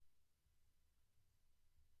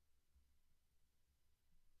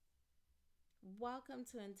Welcome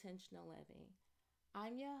to Intentional Living.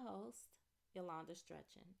 I'm your host, Yolanda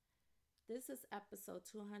Stretchin. This is episode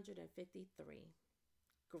 253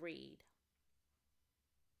 Greed.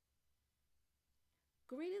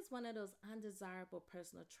 Greed is one of those undesirable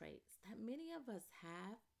personal traits that many of us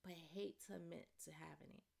have but hate to admit to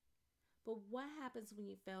having it. But what happens when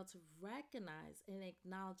you fail to recognize and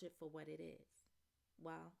acknowledge it for what it is?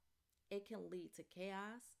 Well, it can lead to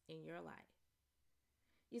chaos in your life.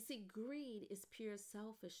 You see, greed is pure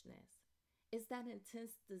selfishness. It's that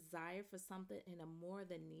intense desire for something in a more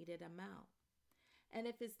than needed amount. And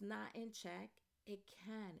if it's not in check, it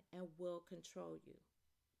can and will control you.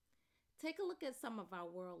 Take a look at some of our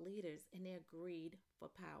world leaders and their greed for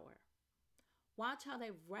power. Watch how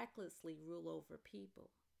they recklessly rule over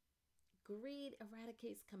people. Greed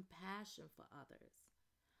eradicates compassion for others.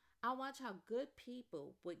 I watch how good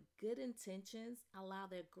people with good intentions allow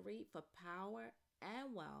their greed for power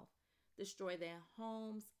and wealth destroy their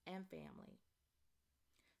homes and family.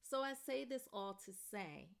 So I say this all to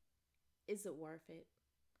say, is it worth it?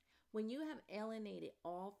 When you have alienated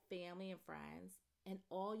all family and friends and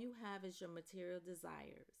all you have is your material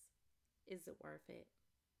desires, is it worth it?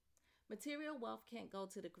 Material wealth can't go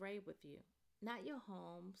to the grave with you. Not your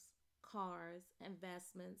homes, cars,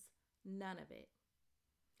 investments, none of it.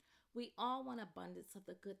 We all want abundance of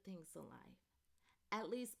the good things in life. At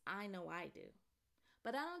least I know I do.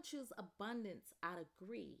 But I don't choose abundance out of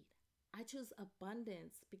greed. I choose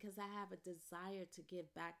abundance because I have a desire to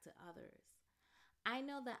give back to others. I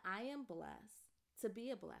know that I am blessed to be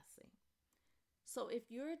a blessing. So if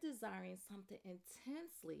you're desiring something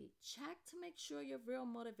intensely, check to make sure your real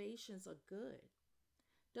motivations are good.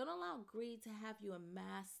 Don't allow greed to have you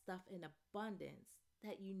amass stuff in abundance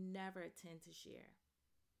that you never intend to share.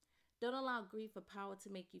 Don't allow greed for power to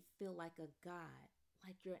make you feel like a god,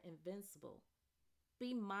 like you're invincible.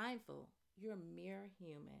 Be mindful, you're a mere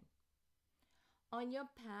human. On your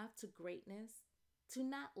path to greatness, do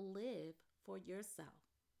not live for yourself.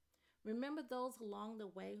 Remember those along the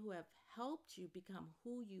way who have helped you become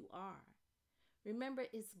who you are. Remember,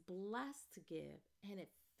 it's blessed to give and it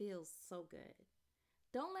feels so good.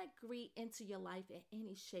 Don't let greed enter your life in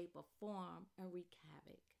any shape or form and wreak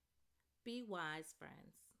havoc. Be wise,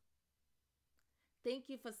 friends. Thank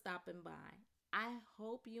you for stopping by. I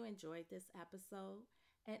hope you enjoyed this episode.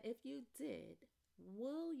 And if you did,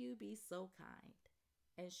 will you be so kind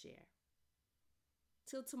and share?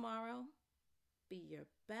 Till tomorrow, be your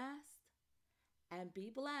best and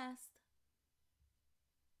be blessed.